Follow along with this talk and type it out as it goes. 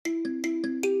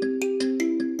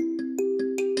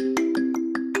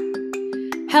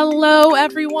Hello,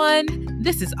 everyone.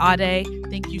 This is Ade.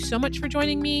 Thank you so much for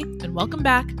joining me, and welcome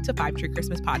back to Five Tree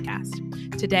Christmas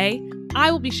Podcast. Today, I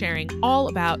will be sharing all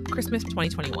about Christmas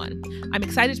 2021. I'm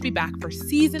excited to be back for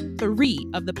season 3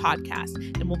 of the podcast,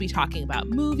 and we'll be talking about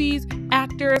movies,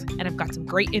 actors, and I've got some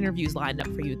great interviews lined up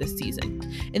for you this season.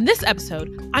 In this episode,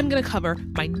 I'm going to cover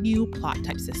my new plot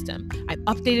type system. I've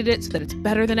updated it so that it's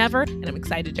better than ever, and I'm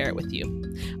excited to share it with you.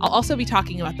 I'll also be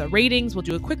talking about the ratings. We'll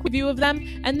do a quick review of them,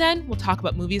 and then we'll talk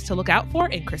about movies to look out for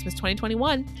in Christmas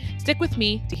 2021. Stick with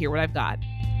me to hear what I've got.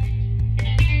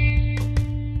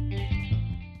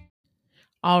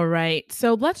 All right,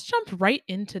 so let's jump right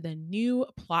into the new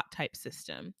plot type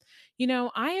system.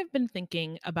 I have been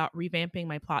thinking about revamping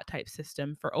my plot type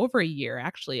system for over a year,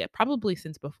 actually, probably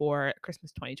since before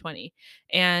Christmas 2020.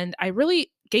 And I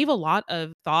really gave a lot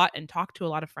of thought and talked to a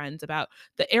lot of friends about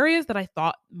the areas that I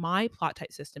thought my plot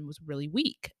type system was really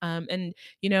weak. I'm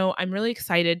really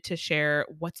excited to share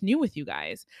what's new with you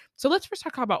guys. So let's first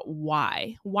talk about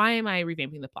why. Why am I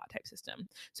revamping the plot type system?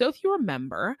 So if you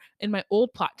remember, in my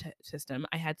old plot system,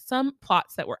 I had some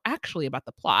plots that were actually about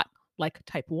the plot, like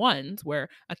type ones, where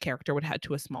a character would head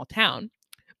to a small town.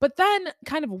 But then,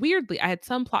 kind of weirdly, I had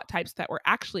some plot types that were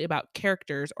actually about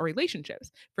characters or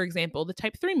relationships. For example, the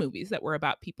type 3 movies that were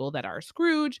about people that are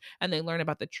Scrooge and they learn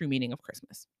about the true meaning of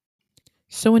Christmas.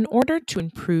 So, in order to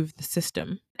improve the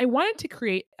system, I wanted to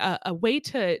create a way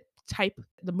to type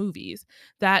the movies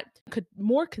that could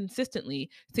more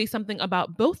consistently say something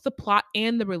about both the plot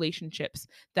and the relationships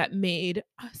that made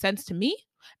sense to me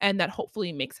and that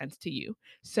hopefully make sense to you.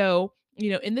 So,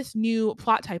 in this new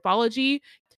plot typology,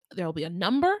 there'll be a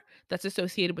number that's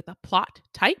associated with a plot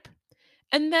type.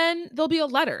 And then there'll be a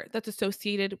letter that's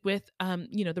associated with,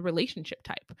 the relationship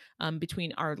type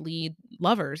between our lead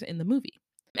lovers in the movie.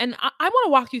 And I want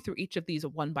to walk you through each of these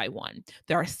one by one.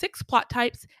 There are 6 plot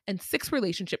types and 6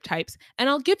 relationship types, and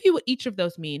I'll give you what each of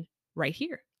those mean right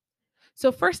here.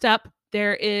 So first up,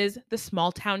 there is the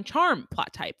small town charm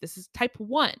plot type. This is type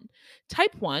 1.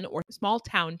 Type 1, or small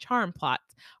town charm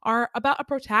plots, are about a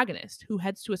protagonist who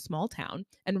heads to a small town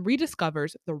and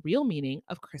rediscovers the real meaning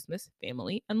of Christmas,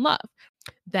 family, and love.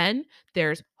 Then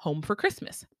there's Home for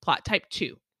Christmas, plot type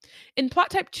 2. In plot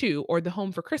type 2, or the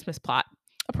Home for Christmas plot,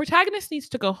 a protagonist needs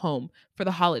to go home for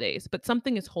the holidays, but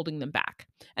something is holding them back,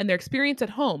 and their experience at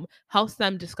home helps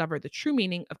them discover the true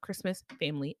meaning of Christmas,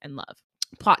 family, and love.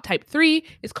 Plot type 3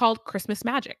 is called Christmas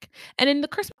Magic. And in the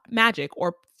Christmas Magic,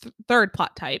 or third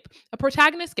plot type, a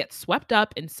protagonist gets swept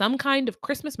up in some kind of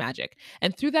Christmas magic,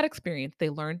 and through that experience, they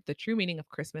learn the true meaning of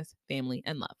Christmas, family,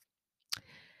 and love.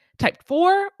 Type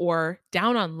 4, or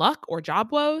down on luck or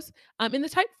job woes. In the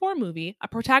type 4 movie, a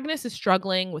protagonist is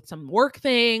struggling with some work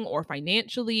thing or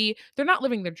financially. They're not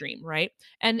living their dream, right?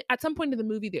 And at some point in the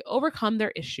movie, they overcome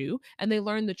their issue and they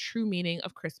learn the true meaning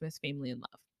of Christmas, family, and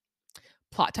love.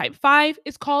 Plot type 5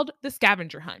 is called the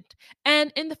scavenger hunt.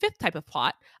 And in the 5th type of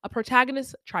plot, a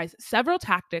protagonist tries several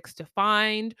tactics to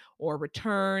find or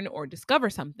return or discover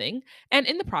something. And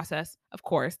in the process, of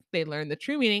course, they learn the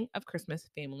true meaning of Christmas,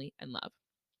 family, and love.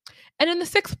 And in the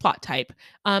 6th plot type,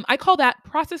 I call that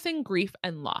processing grief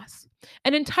and loss.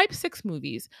 And in type 6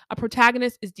 movies, a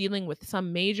protagonist is dealing with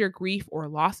some major grief or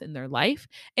loss in their life.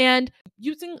 And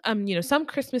using, some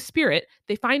Christmas spirit,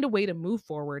 they find a way to move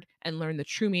forward and learn the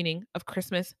true meaning of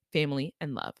Christmas, family,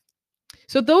 and love.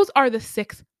 So those are the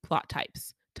 6 plot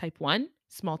types. Type 1,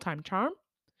 small time charm.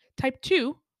 Type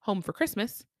 2, home for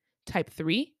Christmas. Type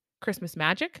 3, Christmas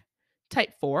magic.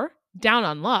 Type 4, down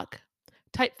on luck.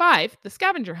 Type 5, the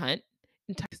scavenger hunt.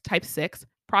 And type 6,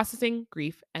 processing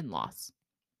grief and loss.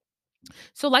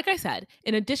 So like I said,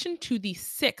 in addition to the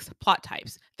 6 plot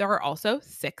types, there are also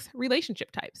 6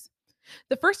 relationship types.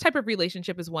 The first type of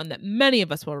relationship is one that many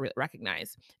of us will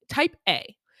recognize. Type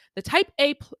A. The type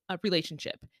A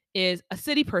relationship is a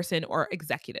city person or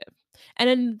executive. And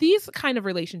in these kind of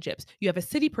relationships, you have a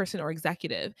city person or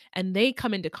executive, and they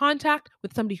come into contact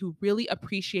with somebody who really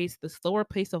appreciates the slower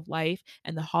pace of life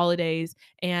and the holidays,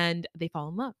 and they fall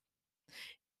in love.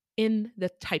 In the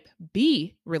type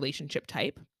B relationship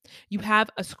type, you have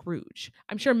a Scrooge.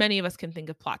 I'm sure many of us can think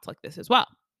of plots like this as well.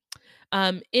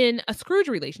 In a Scrooge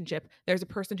relationship, there's a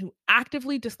person who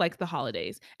actively dislikes the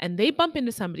holidays, and they bump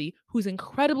into somebody who's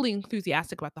incredibly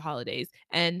enthusiastic about the holidays,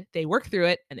 and they work through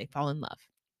it and they fall in love.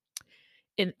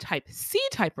 In type C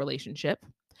type relationship,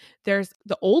 there's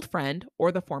the old friend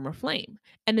or the former flame.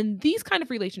 And in these kind of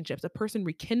relationships, a person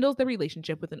rekindles their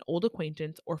relationship with an old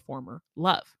acquaintance or former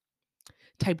love.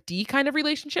 Type D kind of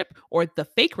relationship, or the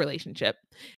fake relationship.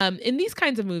 In these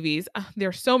kinds of movies, there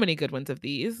are so many good ones of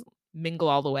these. Mingle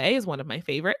All the Way is one of my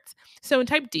favorites. So in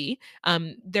type D,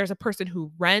 there's a person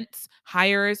who rents,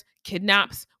 hires,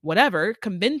 kidnaps, whatever,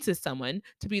 convinces someone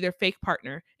to be their fake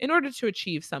partner in order to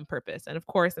achieve some purpose. And of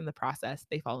course, in the process,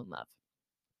 they fall in love.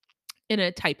 In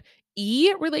a type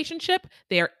E relationship,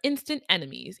 they are instant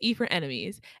enemies, E for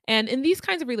enemies. And in these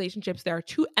kinds of relationships, there are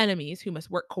two enemies who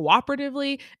must work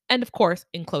cooperatively and, of course,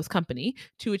 in close company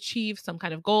to achieve some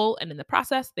kind of goal. And in the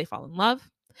process, they fall in love.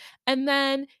 And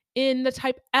then in the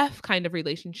type F kind of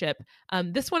relationship,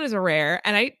 this one is a rare,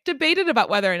 and I debated about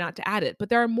whether or not to add it, but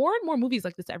there are more and more movies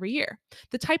like this every year.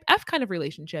 The type F kind of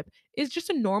relationship is just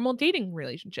a normal dating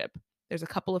relationship. There's a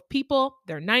couple of people,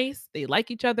 they're nice, they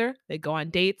like each other, they go on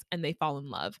dates, and they fall in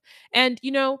love. And,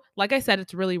 like I said,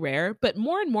 it's really rare, but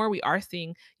more and more we are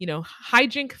seeing,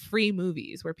 hijink free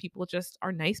movies where people just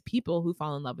are nice people who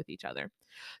fall in love with each other.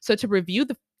 So to review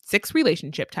the 6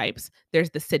 relationship types, there's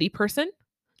the city person,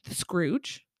 the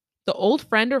Scrooge, the old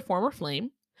friend or former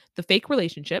flame, the fake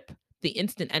relationship, the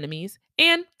instant enemies,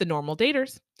 and the normal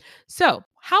daters. So,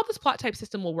 how this plot type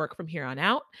system will work from here on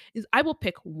out is I will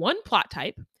pick one plot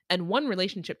type and one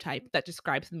relationship type that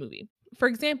describes the movie. For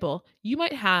example, you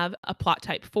might have a plot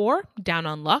type 4, down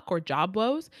on luck or job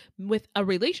woes, with a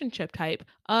relationship type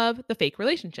of the fake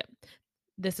relationship.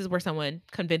 This is where someone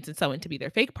convinces someone to be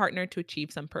their fake partner to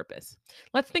achieve some purpose.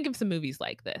 Let's think of some movies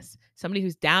like this. Somebody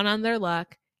who's down on their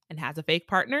luck and has a fake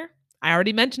partner. I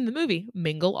already mentioned the movie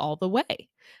Mingle All the Way.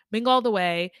 Mingle All the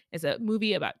Way is a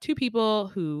movie about two people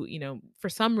who, for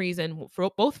some reason,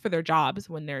 both for their jobs,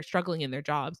 when they're struggling in their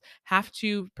jobs, have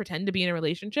to pretend to be in a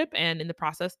relationship, and in the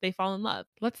process, they fall in love.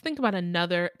 Let's think about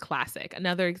another classic,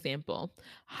 another example.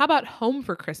 How about Home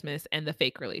for Christmas and the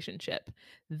fake relationship?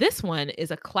 This one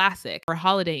is a classic for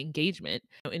holiday engagement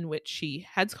in which she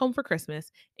heads home for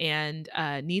Christmas and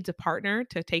needs a partner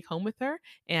to take home with her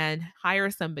and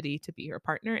hires somebody to be her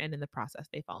partner. And in the process,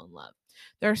 they fall in love.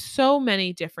 There are so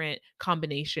many different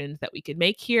combinations that we could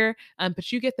make here, but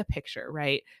you get the picture,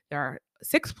 right? There are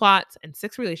 6 plots and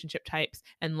 6 relationship types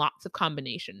and lots of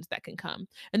combinations that can come.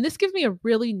 And this gives me a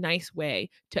really nice way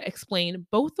to explain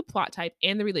both the plot type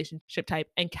and the relationship type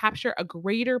and capture a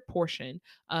greater portion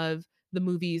of the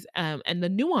movies and the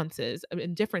nuances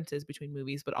and differences between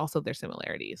movies, but also their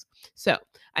similarities. So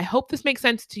I hope this makes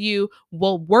sense to you.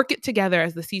 We'll work it together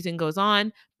as the season goes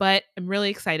on, but I'm really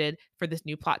excited for this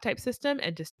new plot type system.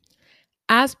 And just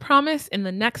as promised, in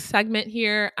the next segment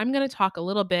here, I'm going to talk a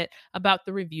little bit about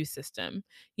the review system.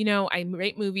 I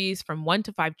rate movies from 1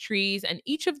 to 5 trees, and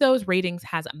each of those ratings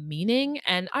has a meaning,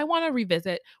 and I want to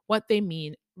revisit what they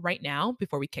mean right now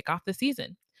before we kick off the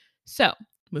season. So,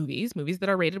 movies that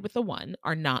are rated with a 1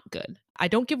 are not good. I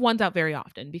don't give ones out very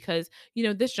often because,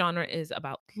 this genre is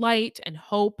about light and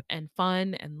hope and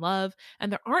fun and love.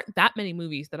 And there aren't that many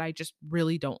movies that I just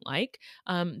really don't like.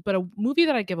 But a movie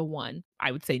that I give a 1,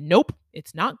 I would say, nope,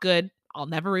 it's not good. I'll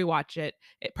never rewatch it.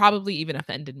 It probably even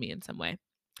offended me in some way.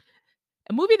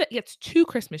 A movie that gets 2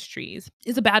 Christmas trees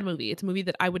is a bad movie. It's a movie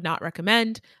that I would not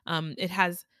recommend. It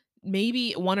has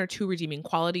maybe 1 or 2 redeeming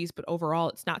qualities, but overall,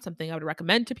 it's not something I would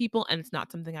recommend to people, and it's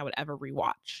not something I would ever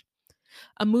rewatch.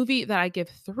 A movie that I give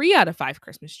 3 out of 5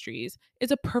 Christmas trees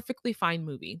is a perfectly fine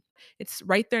movie. It's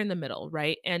right there in the middle,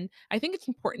 right? And I think it's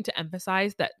important to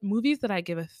emphasize that movies that I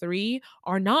give a 3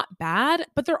 are not bad,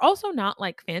 but they're also not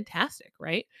like fantastic,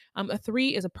 right? A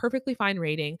 3 is a perfectly fine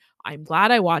rating. I'm glad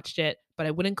I watched it, but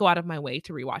I wouldn't go out of my way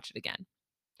to rewatch it again.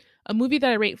 A movie that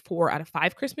I rate 4 out of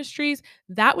 5 Christmas trees,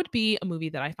 that would be a movie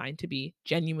that I find to be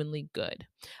genuinely good.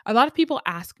 A lot of people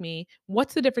ask me,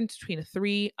 what's the difference between a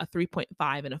 3, a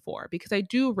 3.5, and a 4? Because I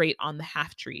do rate on the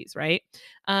half trees, right?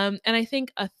 And I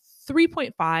think a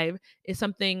 3.5 is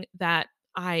something that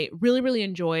I really, really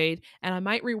enjoyed, and I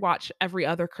might rewatch every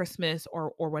other Christmas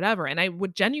or whatever. And I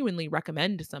would genuinely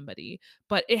recommend to somebody,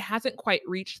 but it hasn't quite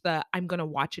reached the I'm gonna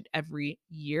watch it every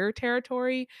year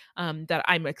territory that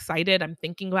I'm excited. I'm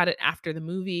thinking about it after the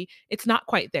movie. It's not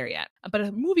quite there yet. But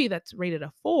a movie that's rated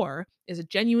a 4 is a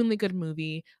genuinely good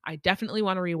movie. I definitely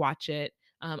want to rewatch it.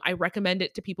 I recommend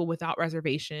it to people without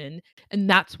reservation. And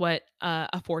that's what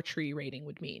a 4 tree rating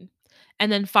would mean.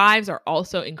 And then 5s are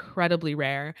also incredibly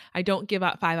rare. I don't give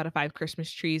out 5 out of 5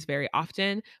 Christmas trees very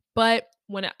often, but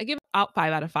when I give out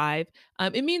 5 out of 5,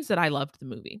 it means that I loved the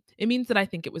movie. It means that I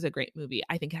think it was a great movie.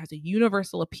 I think it has a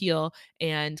universal appeal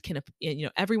and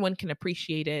everyone can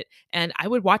appreciate it. And I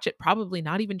would watch it probably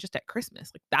not even just at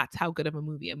Christmas. Like that's how good of a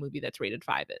movie that's rated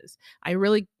 5 is. I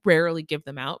really rarely give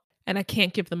them out, and I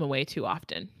can't give them away too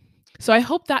often. So I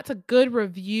hope that's a good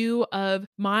review of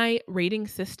my rating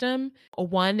system. A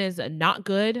 1 is a not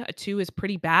good, a 2 is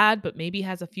pretty bad, but maybe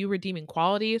has a few redeeming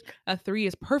qualities. A 3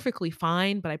 is perfectly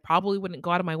fine, but I probably wouldn't go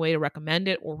out of my way to recommend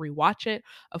it or rewatch it.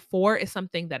 A 4 is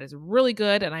something that is really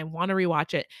good and I want to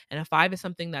rewatch it. And a 5 is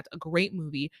something that's a great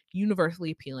movie, universally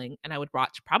appealing, and I would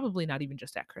watch probably not even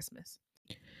just at Christmas.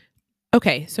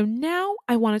 Okay, so now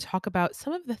I want to talk about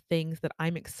some of the things that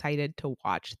I'm excited to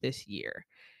watch this year.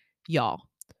 Y'all,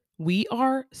 we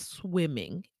are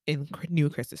swimming in new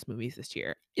Christmas movies this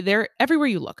year. They're everywhere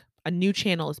you look. A new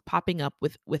channel is popping up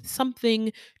with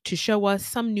something to show us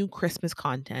some new Christmas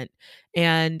content,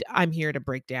 and I'm here to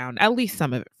break down at least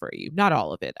some of it for you, not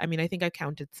all of it. I mean, I think I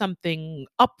counted something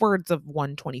upwards of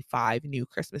 125 new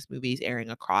Christmas movies airing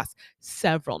across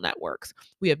several networks.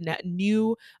 We have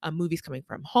new movies coming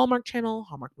from Hallmark Channel,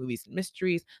 Hallmark Movies and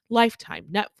Mysteries, Lifetime,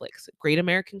 Netflix, Great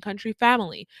American Country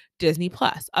Family, Disney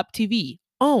Plus, Up TV,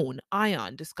 OWN,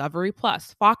 ION, Discovery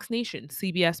Plus, Fox Nation,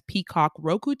 CBS, Peacock,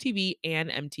 Roku TV, and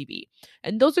MTV.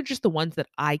 And those are just the ones that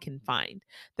I can find.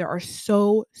 There are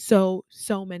so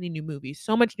many new movies,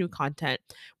 so much new content.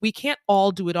 We can't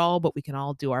all do it all, but we can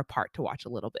all do our part to watch a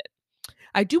little bit.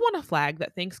 I do want to flag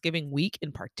that Thanksgiving week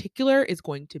in particular is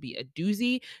going to be a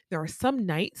doozy. There are some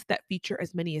nights that feature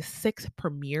as many as 6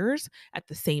 premieres at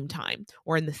the same time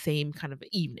or in the same kind of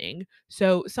evening.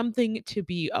 So something to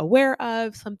be aware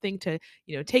of, something to,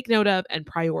 take note of and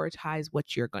prioritize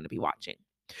what you're going to be watching.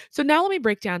 So now let me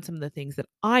break down some of the things that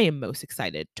I am most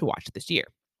excited to watch this year.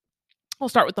 We'll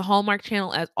start with the Hallmark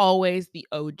Channel, as always, the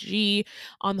OG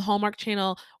on the Hallmark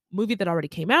Channel, movie that already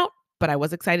came out, but I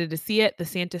was excited to see it. The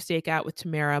Santa Stakeout with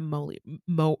Tamara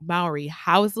Mowry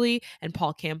Housley and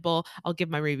Paul Campbell. I'll give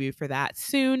my review for that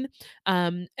soon.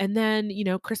 And then,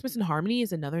 Christmas in Harmony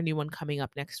is another new one coming up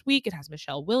next week. It has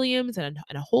Michelle Williams and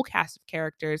a whole cast of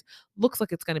characters. Looks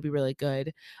like it's going to be really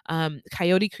good.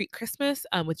 Coyote Creek Christmas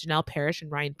with Janelle Parrish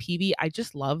and Ryan Peavy. I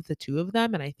just love the two of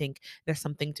them, and I think there's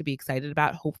something to be excited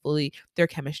about. Hopefully, their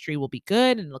chemistry will be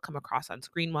good and it'll come across on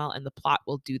screen well, and the plot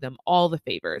will do them all the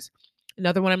favors.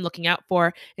 Another one I'm looking out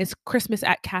for is Christmas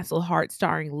at Castle Heart,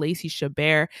 starring Lacey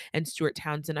Chabert and Stuart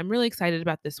Townsend. I'm really excited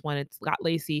about this one. It's got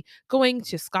Lacey going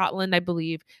to Scotland, I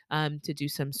believe, to do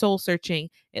some soul searching.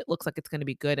 It looks like it's going to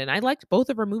be good, and I liked both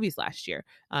of her movies last year,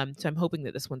 so I'm hoping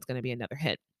that this one's going to be another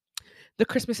hit. The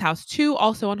Christmas House 2,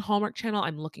 also on Hallmark Channel.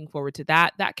 I'm looking forward to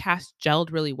that. That cast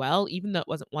gelled really well, even though it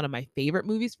wasn't one of my favorite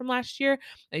movies from last year.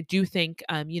 I do think,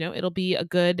 it'll be a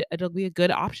good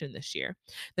option this year.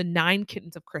 The Nine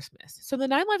Kittens of Christmas. So the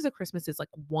Nine Lives of Christmas is like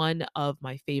one of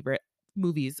my favorite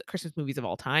Christmas movies of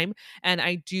all time. And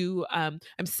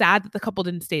I'm sad that the couple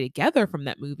didn't stay together from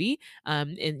that movie,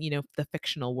 in, the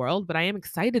fictional world, but I am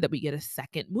excited that we get a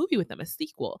second movie with them, a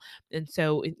sequel. And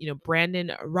so,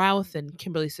 Brandon Routh and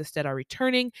Kimberly Sisted are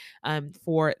returning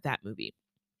for that movie.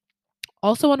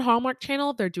 Also on Hallmark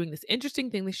Channel, they're doing this interesting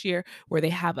thing this year where they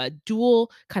have a dual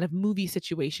kind of movie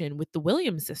situation with the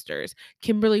Williams sisters.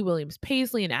 Kimberly Williams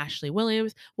Paisley and Ashley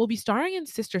Williams will be starring in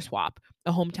Sister Swap,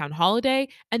 a hometown holiday,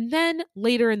 and then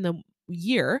later in the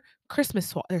year, Christmas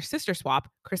swap, their Sister Swap,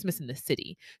 Christmas in the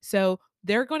City. So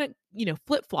they're going to,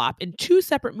 flip flop in two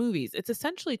separate movies. It's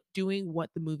essentially doing what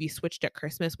the movie Switched at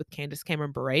Christmas with Candace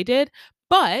Cameron Bure did,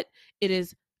 but it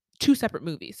is two separate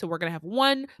movies. So we're going to have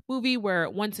one movie where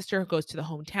one sister goes to the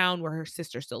hometown where her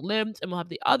sister still lives, and we'll have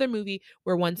the other movie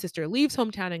where one sister leaves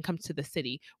hometown and comes to the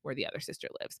city where the other sister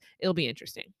lives. It'll be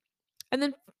interesting. And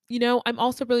then, I'm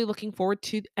also really looking forward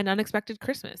to An Unexpected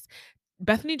Christmas.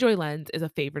 Bethany Joy Lenz is a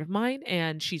favorite of mine,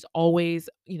 and she's always,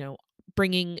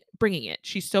 bringing it.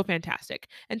 She's so fantastic.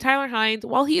 And Tyler Hines,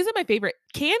 while he isn't my favorite,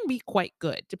 can be quite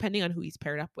good depending on who he's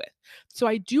paired up with. So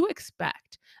I do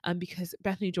expect, because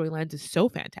Bethany Joy Lenz is so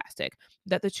fantastic,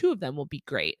 that the two of them will be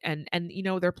great. And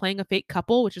they're playing a fake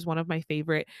couple, which is one of my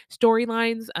favorite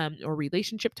storylines, or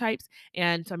relationship types.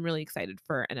 And so I'm really excited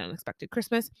for An Unexpected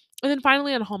Christmas. And then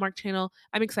finally on Hallmark Channel,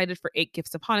 I'm excited for Eight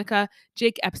Gifts of Hanukkah.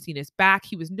 Jake Epstein is back.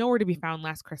 He was nowhere to be found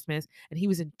last Christmas, and he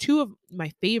was in two of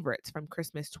my favorites from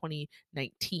Christmas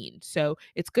 2019. So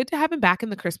it's good to have him back in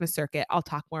the Christmas circuit. I'll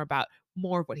talk more about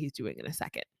more of what he's doing in a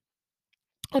second.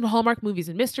 On Hallmark Movies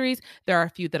and Mysteries, there are a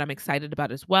few that I'm excited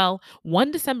about as well.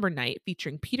 One December Night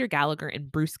featuring Peter Gallagher and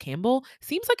Bruce Campbell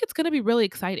seems like it's going to be really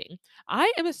exciting.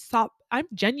 I'm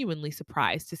genuinely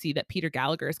surprised to see that Peter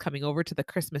Gallagher is coming over to the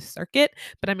Christmas circuit,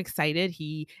 but I'm excited.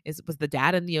 Was the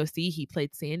dad in the OC. He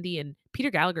played Sandy, and Peter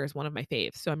Gallagher is one of my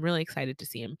faves, so I'm really excited to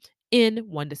see him in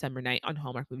One December Night on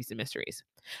Hallmark Movies and Mysteries.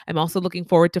 I'm also looking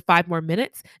forward to 5 More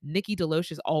Minutes. Nikki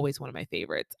DeLoach is always one of my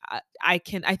favorites. I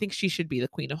think she should be the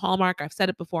queen of Hallmark. I've said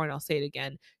it before and I'll say it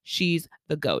again. She's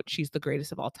the GOAT. She's the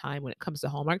greatest of all time when it comes to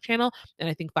Hallmark Channel. And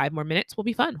I think 5 More Minutes will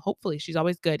be fun. Hopefully, she's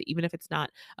always good, even if it's not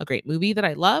a great movie that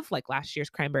I love, like last year's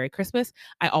Cranberry Christmas.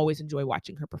 I always enjoy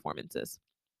watching her performances.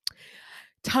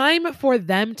 Time for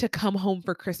them to come home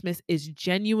for Christmas is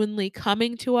genuinely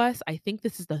coming to us. I think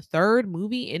this is the third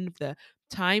movie in the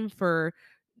time for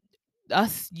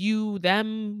us, you,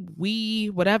 them, we,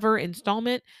 whatever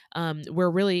installment. We're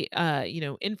really,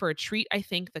 in for a treat. I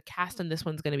think the cast on this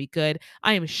one's going to be good.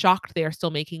 I am shocked they are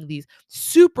still making these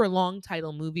super long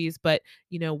title movies, but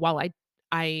while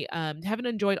I haven't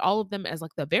enjoyed all of them as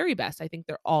like the very best, I think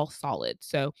they're all solid.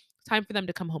 So, time for them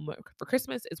to come home for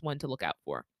Christmas is one to look out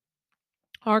for.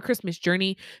 Our Christmas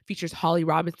Journey features Holly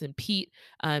Robinson Pete,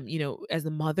 as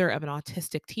the mother of an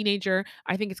autistic teenager.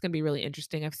 I think it's going to be really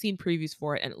interesting. I've seen previews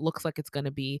for it, and it looks like it's going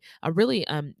to be a really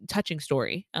touching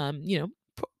story.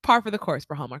 Par for the course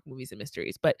for Hallmark Movies and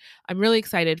Mysteries. But I'm really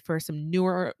excited for some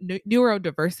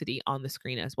neurodiversity on the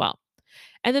screen as well.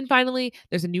 And then finally,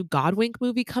 there's a new Godwink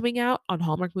movie coming out on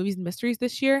Hallmark Movies and Mysteries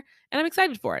this year, and I'm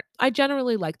excited for it. I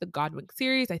generally like the Godwink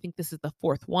series. I think this is the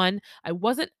fourth one. I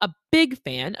wasn't a big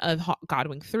fan of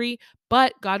Godwink 3,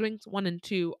 but Godwinks 1 and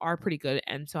 2 are pretty good,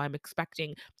 and so I'm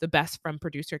expecting the best from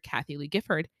producer Kathy Lee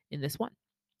Gifford in this one.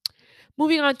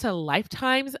 Moving on to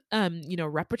Lifetime's,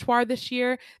 repertoire this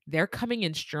year, they're coming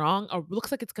in strong.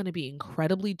 Looks like it's going to be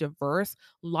incredibly diverse.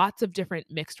 Lots of different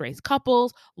mixed race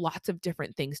couples, lots of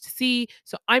different things to see.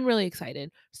 So I'm really excited.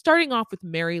 Starting off with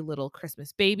Merry Little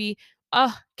Christmas Baby.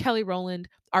 Kelly Rowland,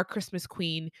 our Christmas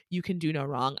queen. You can do no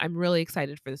wrong. I'm really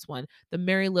excited for this one. The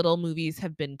Merry Little movies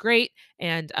have been great,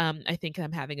 and I think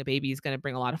them having a baby is going to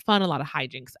bring a lot of fun, a lot of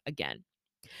hijinks again.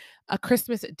 A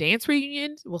Christmas Dance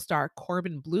Reunion will star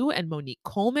Corbin Blue and Monique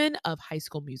Coleman of High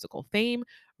School Musical fame.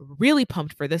 Really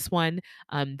pumped for this one.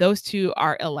 Those two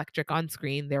are electric on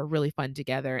screen. They're really fun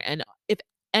together. And if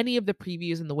any of the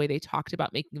previews and the way they talked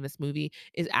about making this movie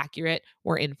is accurate,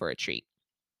 we're in for a treat.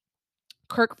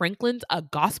 Kirk Franklin's A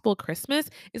Gospel Christmas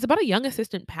is about a young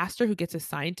assistant pastor who gets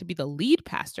assigned to be the lead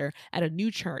pastor at a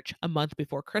new church a month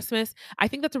before Christmas. I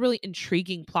think that's a really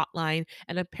intriguing plot line,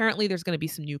 and apparently there's going to be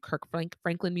some new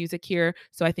Franklin music here,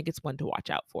 so I think it's one to watch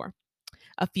out for.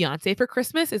 A Fiance for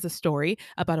Christmas is a story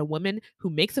about a woman who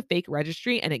makes a fake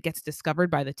registry and it gets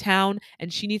discovered by the town,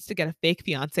 and she needs to get a fake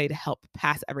fiance to help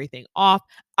pass everything off.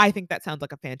 I think that sounds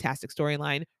like a fantastic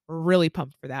storyline. Really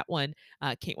pumped for that one.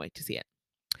 Can't wait to see it.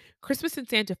 Christmas in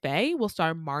Santa Fe will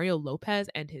star Mario Lopez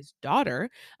and his daughter.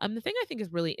 The thing I think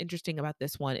is really interesting about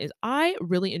this one is I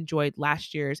really enjoyed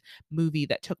last year's movie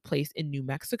that took place in New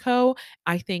Mexico.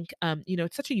 I think,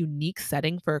 it's such a unique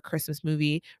setting for a Christmas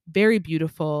movie, very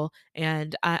beautiful.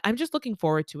 And I'm just looking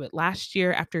forward to it. Last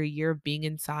year, after a year of being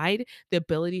inside, the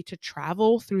ability to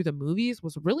travel through the movies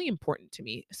was really important to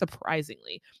me,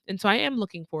 surprisingly. And so I am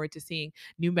looking forward to seeing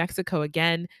New Mexico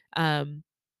again.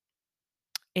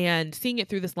 And seeing it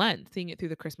through this lens, seeing it through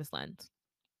the Christmas lens.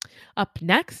 Up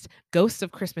next, Ghosts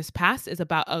of Christmas Past is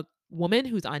about a woman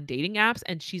who's on dating apps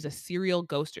and she's a serial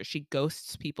ghoster. She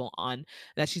ghosts people on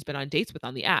that she's been on dates with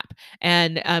on the app.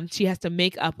 And she has to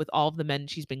make up with all of the men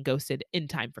she's been ghosted in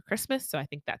time for Christmas. So I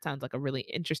think that sounds like a really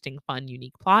interesting, fun,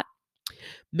 unique plot.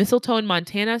 Mistletoe in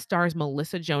Montana stars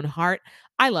Melissa Joan Hart.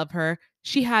 I love her.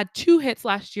 She had 2 hits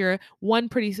last year, one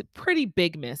pretty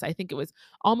big miss. I think it was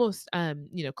almost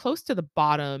close to the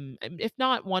bottom, if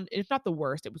not the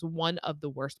worst. It was one of the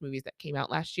worst movies that came out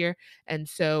last year. And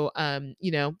so I'm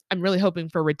really hoping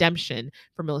for redemption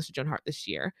for Melissa Joan Hart this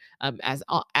year, as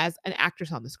an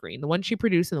actress on the screen. The one she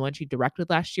produced and the one she directed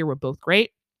last year were both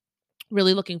great.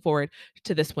 Really looking forward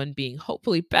to this one being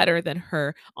hopefully better than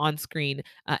her on-screen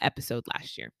episode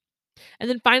last year. And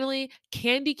then finally,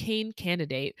 Candy Cane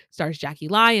Candidate stars Jackie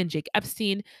Lai and Jake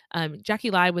Epstein. Jackie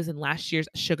Lai was in last year's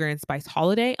Sugar and Spice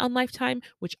Holiday on Lifetime,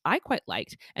 which I quite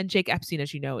liked. And Jake Epstein,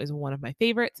 as you know, is one of my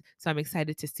favorites. So I'm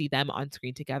excited to see them on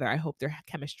screen together. I hope their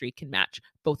chemistry can match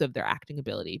both of their acting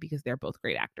ability because they're both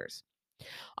great actors.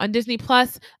 On Disney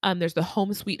Plus, there's the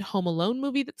Home Sweet Home Alone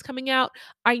movie that's coming out.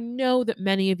 I know that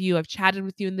many of you have chatted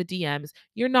with you in the DMs.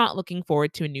 You're not looking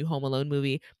forward to a new Home Alone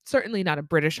movie, certainly not a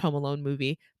British Home Alone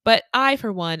movie. But I,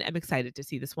 for one, am excited to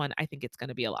see this one. I think it's going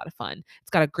to be a lot of fun.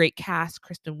 It's got a great cast,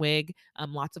 Kristen Wiig,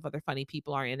 lots of other funny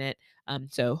people are in it.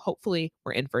 So hopefully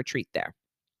we're in for a treat there.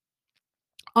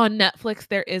 On Netflix,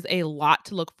 there is a lot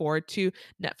to look forward to.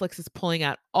 Netflix is pulling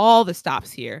out all the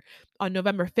stops here. On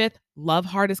November 5th, Love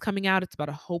Heart is coming out. It's about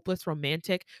a hopeless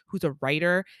romantic who's a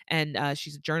writer and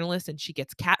she's a journalist and she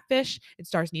gets catfish. It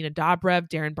stars Nina Dobrev,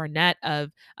 Darren Barnett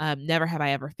of Never Have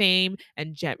I Ever fame,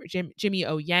 and Jimmy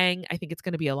O Yang. I think it's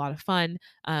going to be a lot of fun,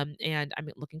 and I'm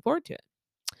looking forward to it.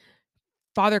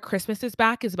 Father Christmas is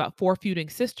back is about four feuding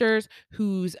sisters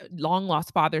whose long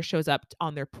lost father shows up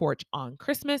on their porch on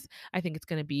Christmas. I think it's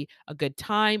going to be a good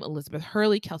time. Elizabeth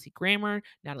Hurley, Kelsey Grammer,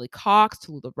 Natalie Cox,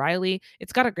 Tallulah Riley.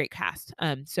 It's got a great cast.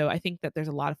 So I think that there's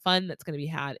a lot of fun that's going to be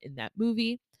had in that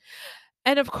movie.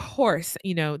 And of course,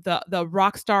 the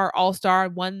rock star all-star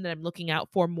one that I'm looking out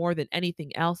for more than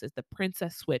anything else is The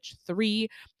Princess Switch 3.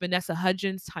 Vanessa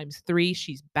Hudgens times 3.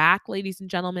 She's back, ladies and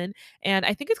gentlemen, and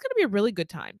I think it's going to be a really good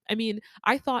time. I mean,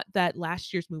 I thought that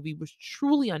last year's movie was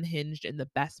truly unhinged in the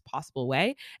best possible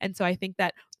way, and so I think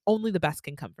that only the best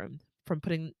can come from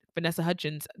putting Vanessa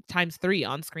Hudgens times 3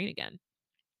 on screen again.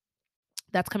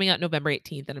 That's coming out November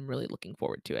 18th, and I'm really looking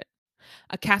forward to it.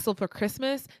 A Castle for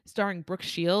Christmas, starring Brooke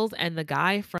Shields and the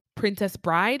guy from Princess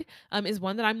Bride, is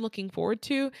one that I'm looking forward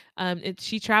to.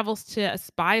 She travels to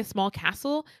spy a small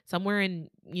castle somewhere in,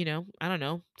 I don't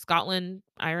know, Scotland,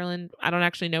 Ireland. I don't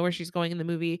actually know where she's going in the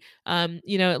movie.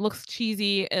 It looks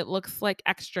cheesy. It looks like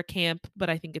extra camp,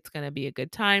 but I think it's going to be a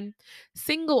good time.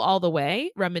 Single All the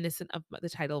Way, reminiscent of the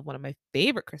title of one of my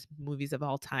favorite Christmas movies of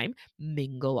all time,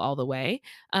 Mingle All the Way.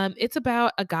 It's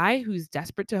about a guy who's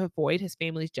desperate to avoid his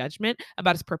family's judgment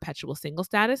about his perpetual single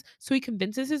status, so he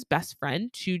convinces his best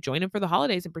friend to join him for the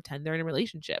holidays and pretend they're in a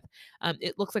relationship.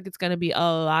 It looks like it's going to be a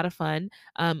lot of fun.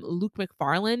 Luke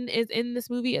McFarlane is in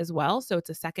this movie as well, so it's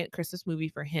a second Christmas movie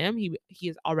for him. He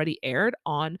has already aired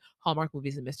on Hallmark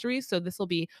Movies and Mysteries, so this will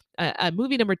be a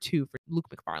movie number 2 for Luke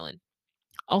McFarlane.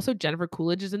 Also, Jennifer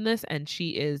Coolidge is in this, and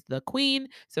she is the queen,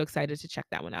 so excited to check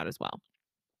that one out as well.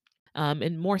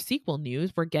 In more sequel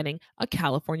news, we're getting A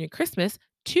California Christmas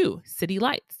 2, City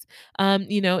Lights.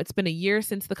 It's been a year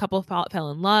since the couple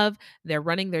fell in love. They're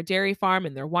running their dairy farm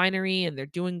and their winery, and they're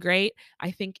doing great.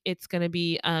 I think it's going to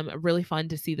be really fun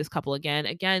to see this couple again.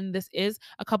 Again, this is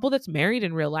a couple that's married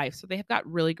in real life, so they have got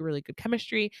really, really good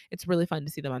chemistry. It's really fun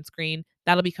to see them on screen.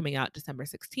 That'll be coming out December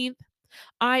 16th.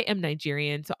 I am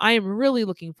Nigerian, so I am really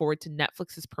looking forward to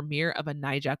Netflix's premiere of A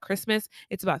Naija Christmas.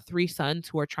 It's about 3 sons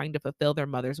who are trying to fulfill their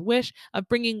mother's wish of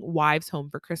bringing wives home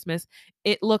for Christmas.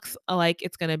 It looks like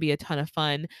it's going to be a ton of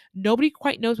fun. Nobody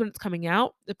quite knows when it's coming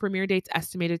out. The premiere date's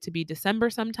estimated to be December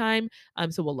sometime,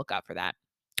 so we'll look out for that.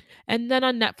 And then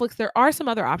on Netflix, there are some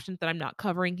other options that I'm not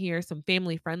covering here, some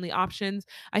family-friendly options.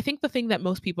 I think the thing that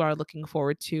most people are looking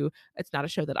forward to, it's not a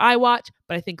show that I watch,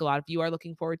 but I think a lot of you are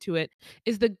looking forward to it,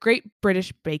 is the Great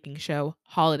British Baking Show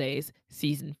Holidays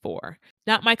Season 4.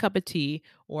 Not my cup of tea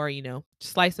or,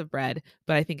 slice of bread,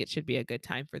 but I think it should be a good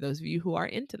time for those of you who are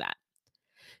into that.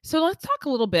 So let's talk a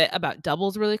little bit about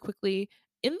doubles really quickly.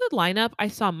 In the lineup, I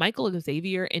saw Michael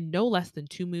Xavier in no less than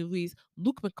 2 movies,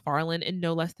 Luke McFarlane in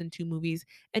no less than 2 movies,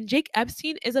 and Jake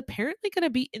Epstein is apparently going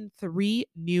to be in 3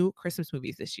 new Christmas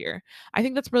movies this year. I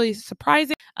think that's really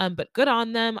surprising, but good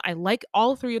on them. I like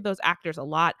all 3 of those actors a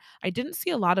lot. I didn't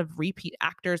see a lot of repeat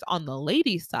actors on the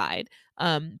ladies' side,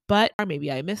 but or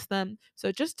maybe I missed them. So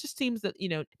it just seems that,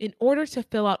 in order to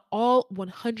fill out all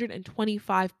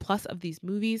 125 plus of these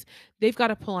movies, they've got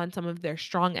to pull on some of their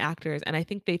strong actors, and I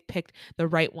think they've picked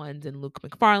the right ones in Luke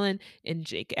McFarlane, in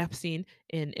Jake Epstein,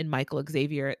 in Michael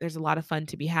Xavier. There's a lot of fun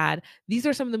to be had. These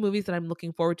are some of the movies that I'm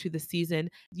looking forward to this season.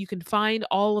 You can find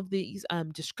all of these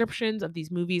descriptions of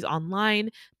these movies online.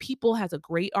 People has a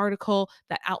great article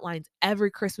that outlines every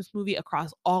Christmas movie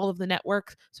across all of the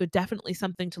networks, so definitely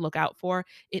something to look out for.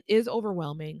 It is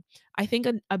overwhelming. I think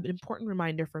an important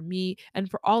reminder for me and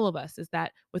for all of us is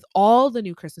that with all the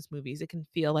new Christmas movies, it can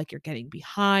feel like you're getting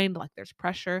behind, like there's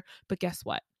pressure. But guess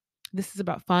what? This is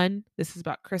about fun. This is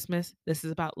about Christmas. This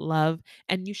is about love.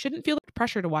 And you shouldn't feel the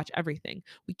pressure to watch everything.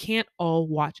 We can't all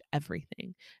watch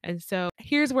everything. And so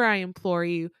here's where I implore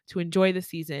you to enjoy the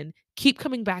season. Keep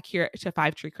coming back here to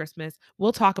Five Tree Christmas.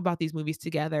 We'll talk about these movies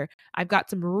together. I've got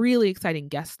some really exciting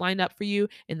guests lined up for you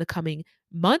in the coming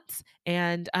months.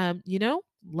 And,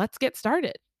 let's get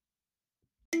started.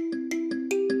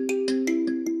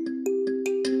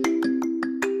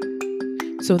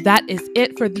 So that is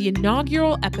it for the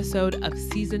inaugural episode of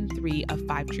Season 3 of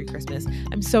Five Tree Christmas.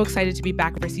 I'm so excited to be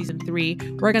back for Season 3.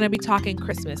 We're going to be talking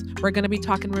Christmas. We're going to be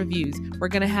talking reviews. We're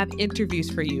going to have interviews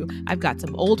for you. I've got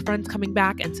some old friends coming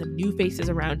back and some new faces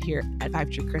around here at Five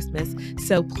Tree Christmas.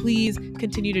 So please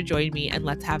continue to join me and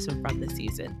let's have some fun this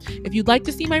season. If you'd like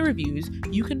to see my reviews,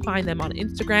 you can find them on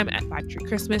Instagram at Five Tree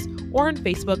Christmas or on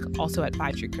Facebook, also at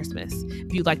Five Tree Christmas.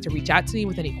 If you'd like to reach out to me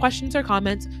with any questions or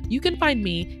comments, you can find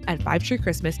me at Five Tree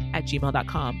Christmas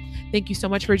christmas@gmail.com. Thank you so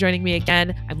much for joining me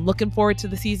again. I'm looking forward to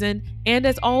the season. And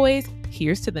as always,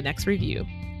 here's to the next review.